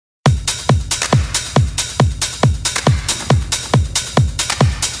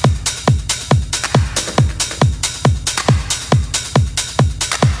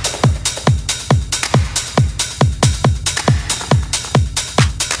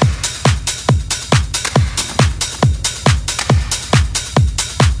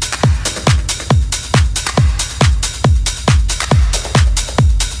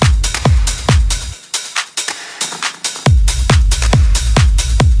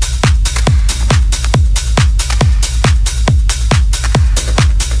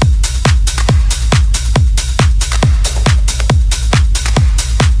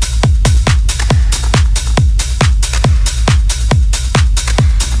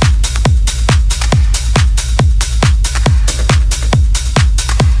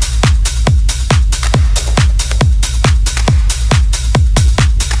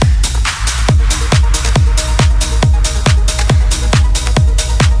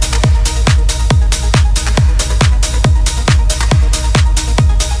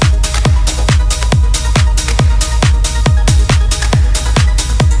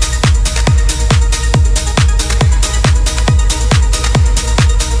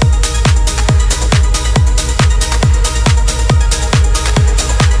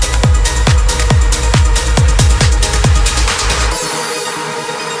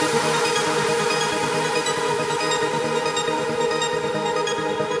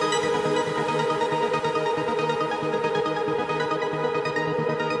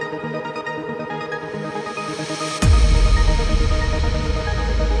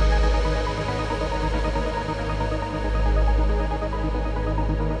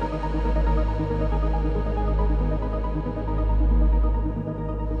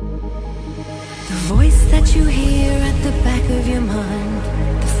that you hear at the back of your mind,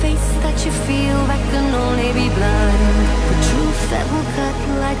 the face that you feel that can only be blind, the truth that will cut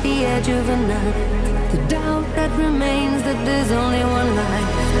like the edge of a knife, the doubt that remains that there's only one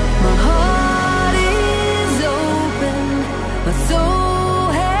life. My heart is open, my soul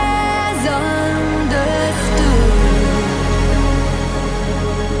has understood.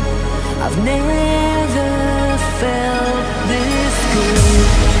 I've never felt this good.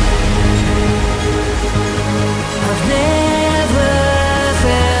 I've never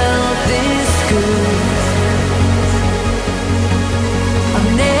felt this good. I've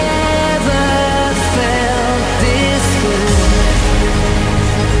never felt this good.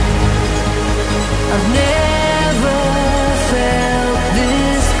 I've never felt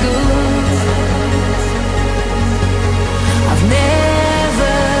this good. I've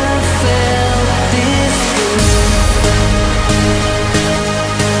never felt this good.